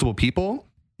to multiple people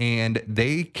and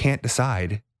they can't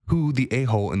decide who the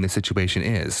a-hole in this situation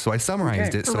is. So I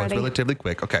summarized it, so it's relatively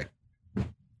quick. Okay.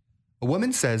 A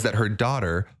woman says that her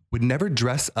daughter would never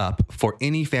dress up for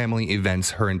any family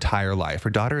events her entire life.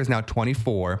 Her daughter is now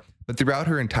 24, but throughout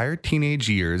her entire teenage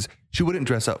years, she wouldn't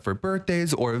dress up for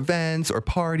birthdays or events or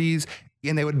parties.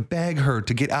 And they would beg her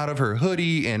to get out of her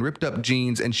hoodie and ripped up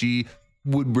jeans, and she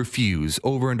would refuse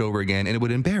over and over again, and it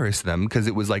would embarrass them because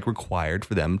it was like required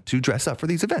for them to dress up for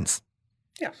these events.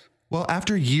 Yes. Well,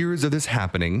 after years of this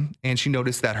happening, and she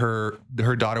noticed that her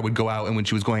daughter would go out, and when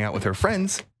she was going out with her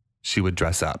friends, she would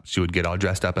dress up. She would get all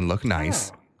dressed up and look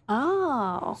nice.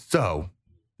 Oh. So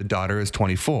the daughter is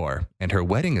 24, and her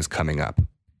wedding is coming up.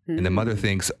 And the mother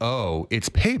thinks, oh, it's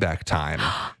payback time.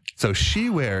 So she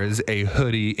wears a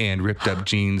hoodie and ripped up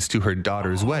jeans to her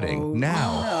daughter's wedding.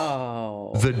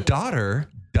 Now, the daughter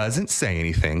doesn't say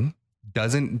anything,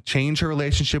 doesn't change her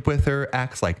relationship with her,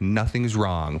 acts like nothing's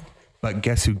wrong. But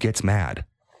guess who gets mad?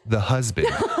 The husband,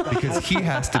 because he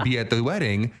has to be at the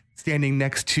wedding standing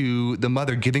next to the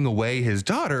mother giving away his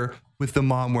daughter with the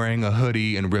mom wearing a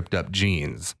hoodie and ripped up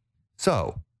jeans.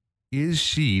 So, is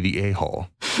she the a-hole?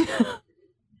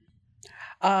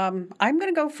 I'm going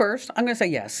to go first. I'm going to say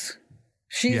yes.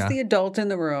 She's the adult in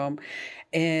the room,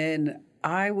 and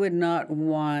I would not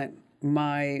want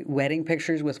my wedding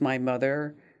pictures with my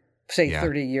mother, say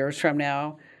 30 years from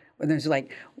now, when there's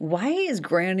like, why is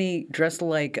Granny dressed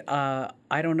like,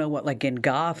 I don't know what, like in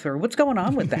goth, or what's going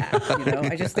on with that?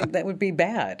 I just think that would be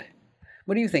bad.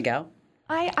 What do you think, Al?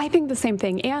 I think the same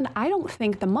thing. And I don't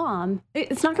think the mom,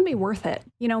 it's not going to be worth it.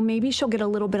 Maybe she'll get a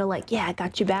little bit of like, yeah, I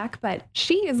got you back. But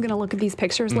she is going to look at these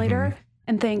pictures later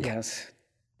and think,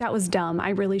 that was dumb.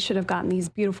 I really should have gotten these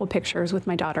beautiful pictures with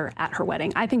my daughter at her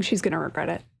wedding. I think she's going to regret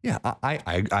it. Yeah,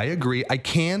 I agree. I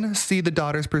can see the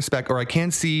daughter's perspective, or I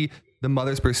can see the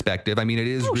mother's perspective. I mean, it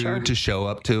is rude to show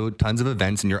up to tons of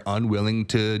events and you're unwilling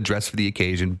to dress for the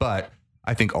occasion. But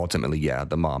I think ultimately,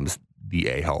 the mom's the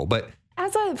a-hole. But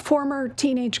as a former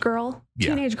teenage girl,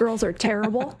 teenage girls are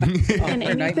terrible. And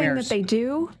anything that they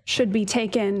do should be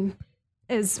taken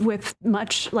as with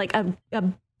much like a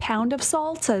pound of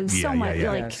salt. So much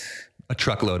like a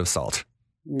truckload of salt.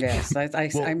 Yes,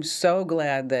 I'm so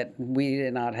glad that we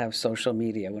did not have social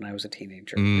media when I was a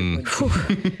teenager.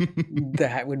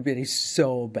 That would be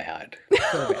so bad.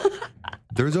 So bad.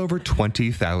 There's over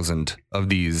 20,000 of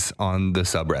these on the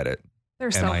subreddit. They're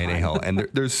so fun. And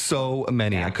there's so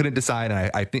many. I couldn't decide,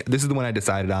 and I think this is the one I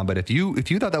decided on. But if you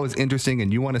thought that was interesting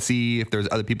and you want to see if there's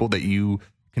other people that you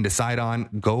can decide on,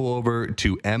 go over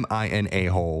to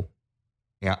MINAHole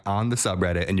on the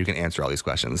subreddit, and you can answer all these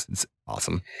questions. It's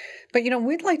awesome. But,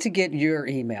 we'd like to get your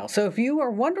email. So if you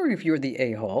are wondering if you're the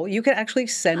a-hole, you can actually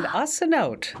send us a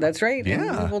note. That's right. Yeah.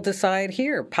 And we will decide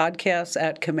here,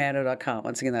 podcasts@commando.com.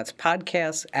 Once again, that's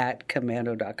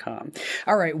podcasts@commando.com.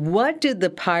 All right. What did the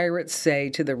pirates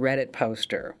say to the Reddit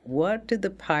poster? What did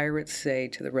the pirates say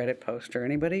to the Reddit poster?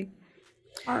 Anybody?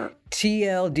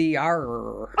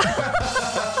 TLDR.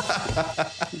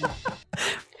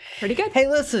 Pretty good. Hey,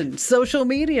 listen, social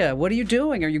media. What are you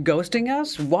doing? Are you ghosting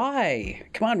us? Why?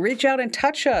 Come on, reach out and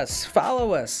touch us.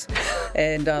 Follow us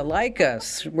and like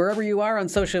us. Wherever you are on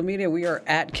social media, we are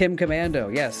at Kim Commando.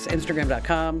 Yes,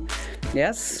 Instagram.com.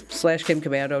 Yes, /Kim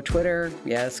Commando. Twitter.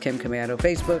 Yes, Kim Commando.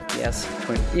 Facebook. Yes,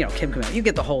 Kim Commando. You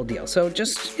get the whole deal. So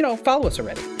just, follow us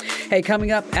already. Hey,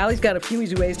 coming up, Allie's got a few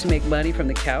easy ways to make money from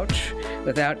the couch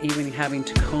without even having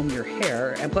to comb your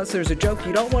hair. And plus, there's a joke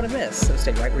you don't want to miss. So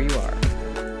stay right where you are.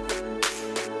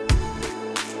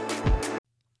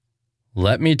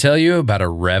 Let me tell you about a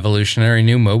revolutionary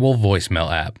new mobile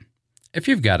voicemail app. If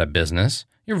you've got a business,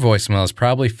 your voicemail is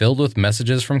probably filled with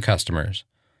messages from customers.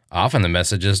 Often the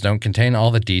messages don't contain all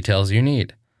the details you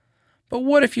need. But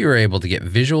what if you were able to get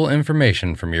visual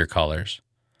information from your callers?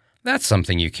 That's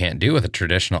something you can't do with a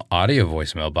traditional audio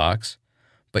voicemail box,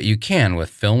 but you can with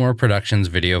Fillmore Productions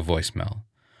Video Voicemail.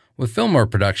 With Fillmore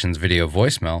Productions Video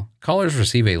Voicemail, callers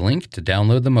receive a link to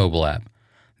download the mobile app.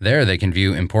 There they can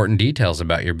view important details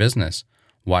about your business,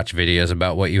 watch videos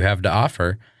about what you have to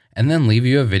offer, and then leave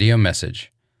you a video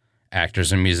message.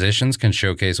 Actors and musicians can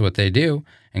showcase what they do,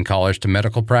 and callers to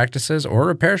medical practices or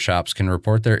repair shops can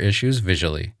report their issues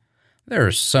visually. There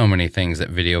are so many things that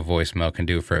video voicemail can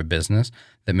do for a business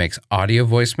that makes audio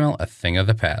voicemail a thing of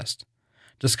the past.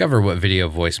 Discover what video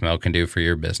voicemail can do for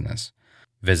your business.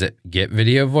 Visit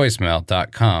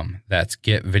getvideovoicemail.com. That's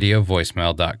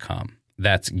getvideovoicemail.com.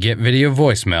 That's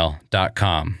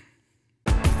getvideovoicemail.com.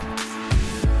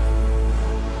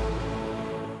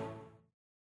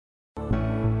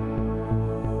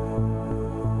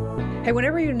 Hey,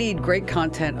 whenever you need great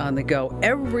content on the go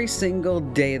every single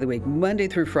day of the week, Monday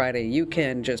through Friday, you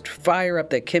can just fire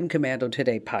up the Kim Commando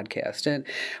Today podcast. And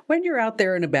when you're out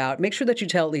there and about, make sure that you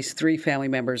tell at least 3 family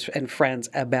members and friends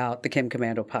about the Kim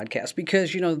Commando podcast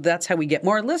because, that's how we get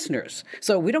more listeners.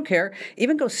 So we don't care.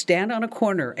 Even go stand on a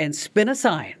corner and spin a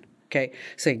sign. Okay,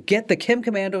 say, get the Kim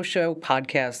Commando Show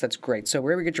podcast. That's great. So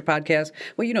wherever you get your podcast,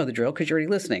 well, you know the drill because you're already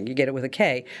listening. You get it with a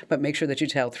K, but make sure that you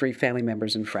tell 3 family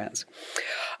members and friends.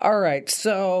 All right,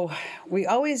 so we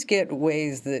always get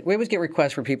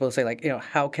requests for people to say, like,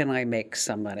 how can I make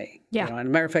some money? Yeah. And as a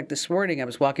matter of fact, this morning I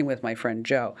was walking with my friend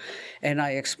Joe, and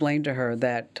I explained to her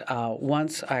that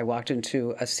once I walked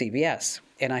into a CVS,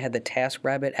 and I had the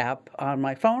TaskRabbit app on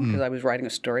my phone because I was writing a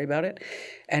story about it.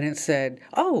 And it said,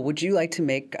 oh, would you like to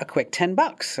make a quick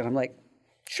 $10? And I'm like,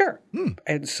 sure.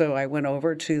 And so I went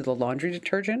over to the laundry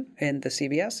detergent in the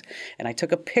CVS, and I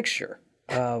took a picture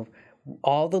of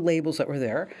all the labels that were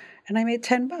there, and I made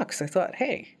 $10. I thought,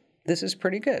 hey, this is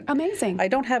pretty good. Amazing. I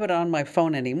don't have it on my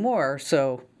phone anymore,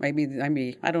 so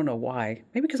maybe I don't know why.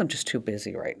 Maybe because I'm just too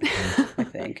busy right now, I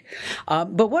think.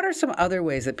 But what are some other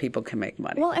ways that people can make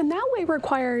money? Well, and that way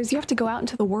requires you have to go out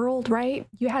into the world, right?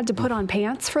 You had to put on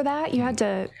pants for that. You had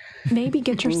to maybe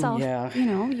get yourself,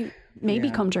 you maybe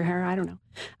combed your hair. I don't know.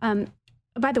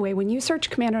 By the way, when you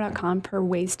search commando.com for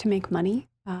ways to make money,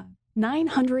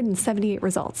 978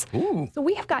 results. Ooh. So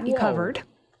we have got you covered.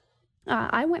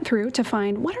 I went through to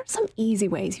find what are some easy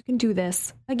ways you can do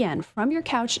this, again, from your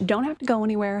couch, don't have to go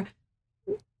anywhere,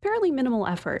 fairly minimal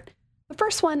effort. The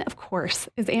first one, of course,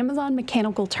 is Amazon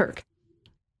Mechanical Turk.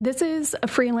 This is a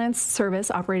freelance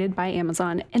service operated by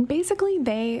Amazon, and basically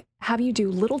they have you do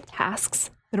little tasks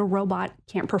that a robot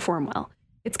can't perform well.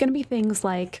 It's going to be things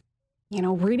like,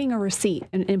 reading a receipt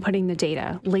and inputting the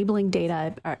data, labeling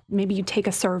data, or maybe you take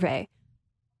a survey.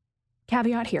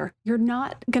 Caveat here, you're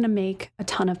not going to make a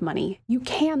ton of money. You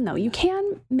can, though. You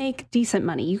can make decent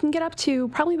money. You can get up to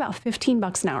probably about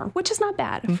 $15 an hour, which is not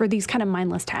bad for these kind of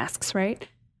mindless tasks, right?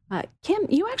 Kim,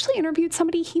 you actually interviewed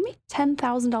somebody. He made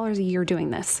 $10,000 a year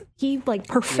doing this. He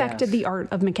perfected the art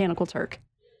of Mechanical Turk.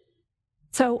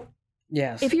 So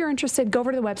yes, if you're interested, go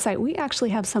over to the website. We actually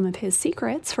have some of his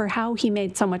secrets for how he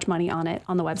made so much money on it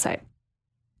on the website.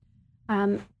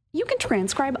 You can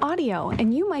transcribe audio,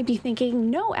 and you might be thinking,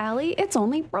 no, Allie, it's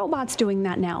only robots doing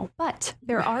that now. But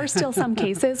there are still some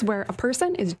cases where a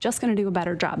person is just going to do a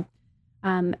better job.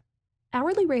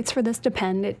 Hourly rates for this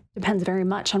depend. It depends very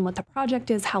much on what the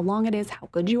project is, how long it is, how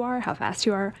good you are, how fast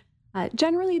you are.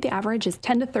 Generally, the average is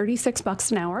 $10 to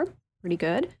 $36 an hour. Pretty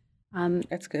good.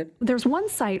 That's good. There's one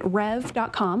site,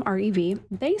 rev.com, R-E-V.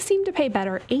 They seem to pay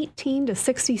better, $18 to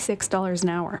 $66 an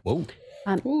hour. Whoa.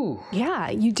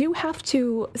 Yeah, you do have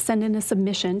to send in a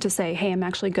submission to say, hey, I'm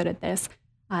actually good at this.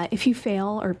 If you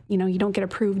fail or, you don't get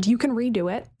approved, you can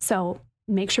redo it. So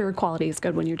make sure your quality is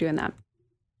good when you're doing that.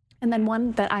 And then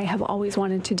one that I have always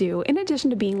wanted to do, in addition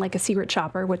to being like a secret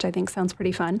shopper, which I think sounds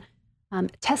pretty fun,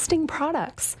 testing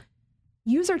products.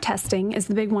 User testing is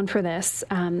the big one for this.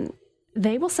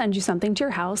 They will send you something to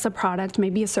your house, a product,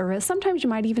 maybe a service. Sometimes you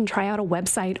might even try out a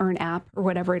website or an app or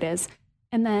whatever it is.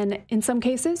 And then in some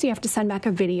cases, you have to send back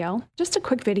a video, just a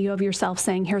quick video of yourself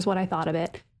saying, here's what I thought of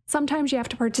it. Sometimes you have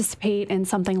to participate in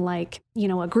something like,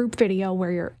 a group video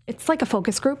where it's like a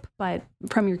focus group, but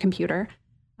from your computer.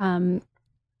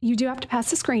 You do have to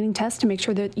pass the screening test to make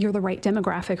sure that you're the right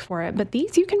demographic for it. But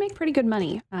these, you can make pretty good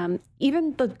money.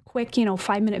 Even the quick,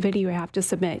 5-minute video you have to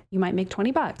submit, you might make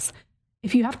 $20.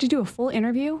 If you have to do a full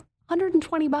interview,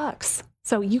 $120.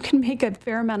 So you can make a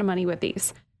fair amount of money with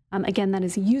these. Again, that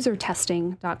is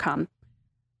usertesting.com.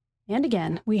 And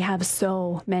again, we have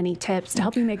so many tips to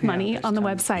help you make money on the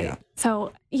website. Yeah.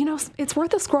 So, it's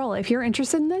worth a scroll. If you're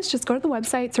interested in this, just go to the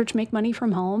website, search Make Money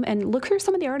from Home, and look through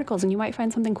some of the articles, and you might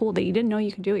find something cool that you didn't know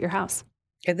you could do at your house.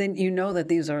 And then you know that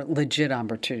these are legit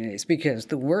opportunities, because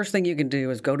the worst thing you can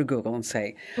do is go to Google and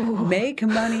say, make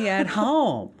money at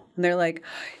home. And they're like,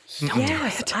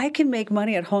 yes, I can make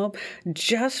money at home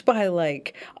just by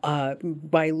looking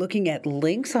at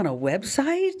links on a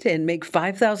website and make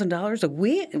 $5,000 a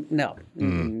week. No,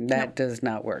 that does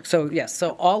not work. So yes,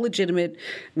 so all legitimate.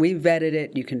 We vetted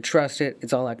it. You can trust it.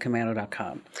 It's all at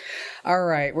Komando.com. All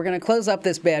right, we're going to close up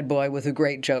this bad boy with a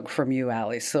great joke from you,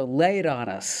 Allie. So lay it on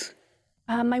us.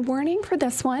 My warning for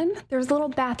this one, there's a little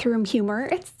bathroom humor.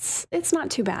 It's not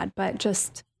too bad, but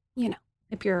just,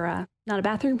 if you're not a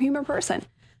bathroom humor person.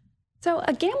 So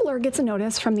a gambler gets a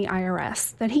notice from the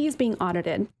IRS that he is being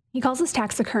audited. He calls his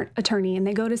tax attorney, and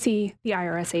they go to see the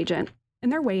IRS agent.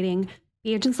 And they're waiting.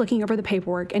 The agent's looking over the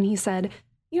paperwork, and he said,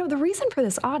 the reason for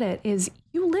this audit is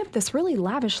you live this really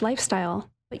lavish lifestyle,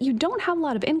 but you don't have a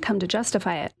lot of income to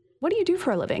justify it. What do you do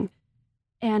for a living?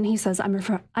 And he says,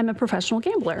 I'm a professional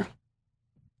gambler.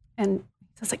 And he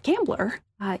says, a gambler?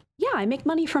 Yeah, I make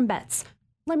money from bets.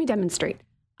 Let me demonstrate.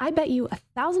 I bet you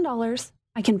 $1,000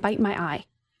 I can bite my eye.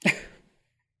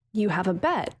 You have a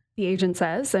bet, the agent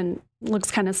says, and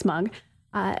looks kind of smug.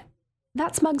 That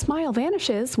smug smile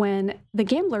vanishes when the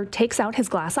gambler takes out his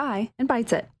glass eye and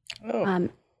bites it. Oh.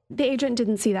 The agent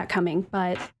didn't see that coming,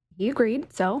 but he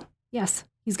agreed. So, yes,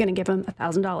 he's going to give him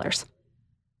 $1,000.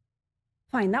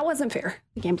 Fine, that wasn't fair,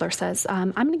 the gambler says.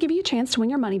 I'm going to give you a chance to win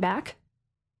your money back,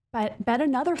 but bet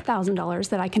another $1,000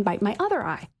 that I can bite my other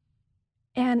eye.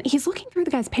 And he's looking through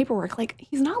the guy's paperwork like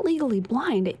he's not legally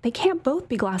blind. They can't both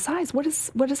be glass eyes. What is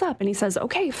up? And he says,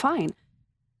 okay, fine.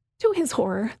 To his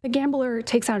horror, the gambler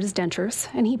takes out his dentures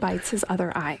and he bites his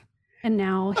other eye. And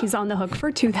now he's on the hook for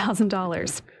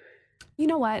 $2,000. You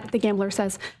know what? The gambler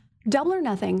says, double or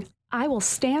nothing. I will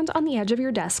stand on the edge of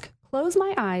your desk, close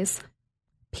my eyes,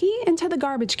 pee into the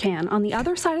garbage can on the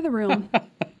other side of the room,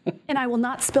 and I will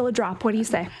not spill a drop. What do you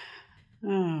say?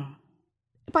 Oh.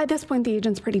 By this point, the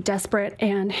agent's pretty desperate,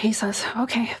 and he says,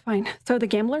 okay, fine. So the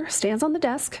gambler stands on the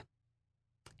desk,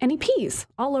 and he pees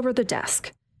all over the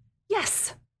desk.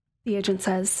 Yes, the agent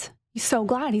says. He's so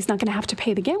glad he's not going to have to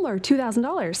pay the gambler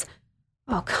 $2,000.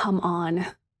 Oh, come on.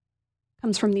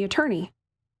 Comes from the attorney.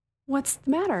 What's the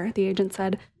matter? The agent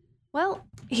said. Well,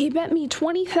 he bet me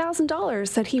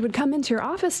 $20,000 that he would come into your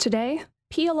office today,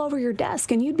 pee all over your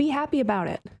desk, and you'd be happy about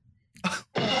it. Oh,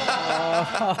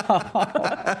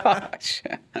 gosh.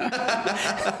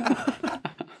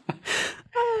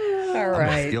 All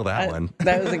right. Steal that one.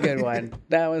 That was a good one.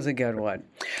 That was a good one.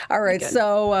 All right.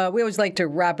 So we always like to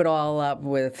wrap it all up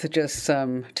with just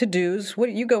some to-dos.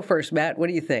 You go first, Matt. What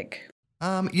do you think?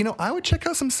 I would check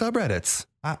out some subreddits.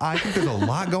 I think there's a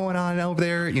lot going on over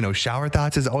there. Shower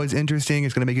thoughts is always interesting.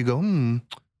 It's going to make you go,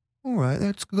 all right,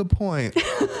 that's a good point.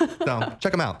 So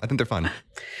check them out. I think they're fun.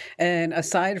 And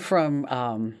aside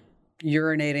from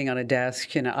urinating on a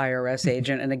desk and an IRS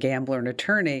agent and a gambler and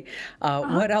attorney,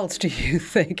 what else do you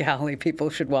think, Allie, people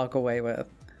should walk away with?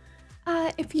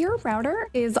 If your router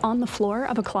is on the floor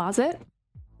of a closet,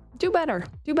 do better.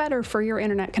 Do better for your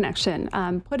internet connection.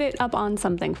 Put it up on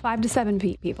something, 5 to 7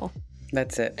 feet, people.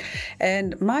 That's it.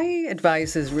 And my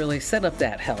advice is really set up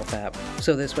that health app.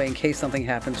 So this way, in case something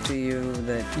happens to you,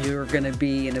 that you're going to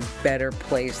be in a better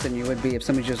place than you would be if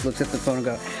somebody just looks at the phone and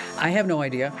go, I have no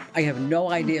idea. I have no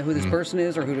idea who this person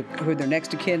is or who their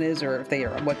next of kin is or if they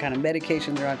are, what kind of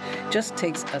medication they're on. Just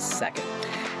takes a second.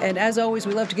 And as always,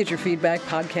 we love to get your feedback.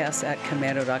 Podcasts at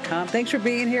Komando.com. Thanks for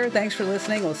being here. Thanks for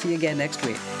listening. We'll see you again next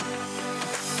week.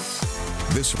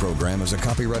 This program is a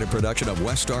copyrighted production of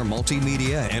Westar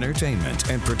Multimedia Entertainment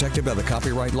and protected by the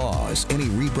copyright laws. Any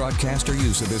rebroadcast or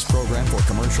use of this program for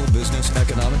commercial, business,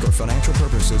 economic, or financial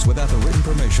purposes without the written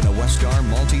permission of Westar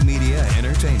Multimedia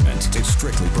Entertainment is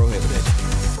strictly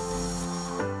prohibited.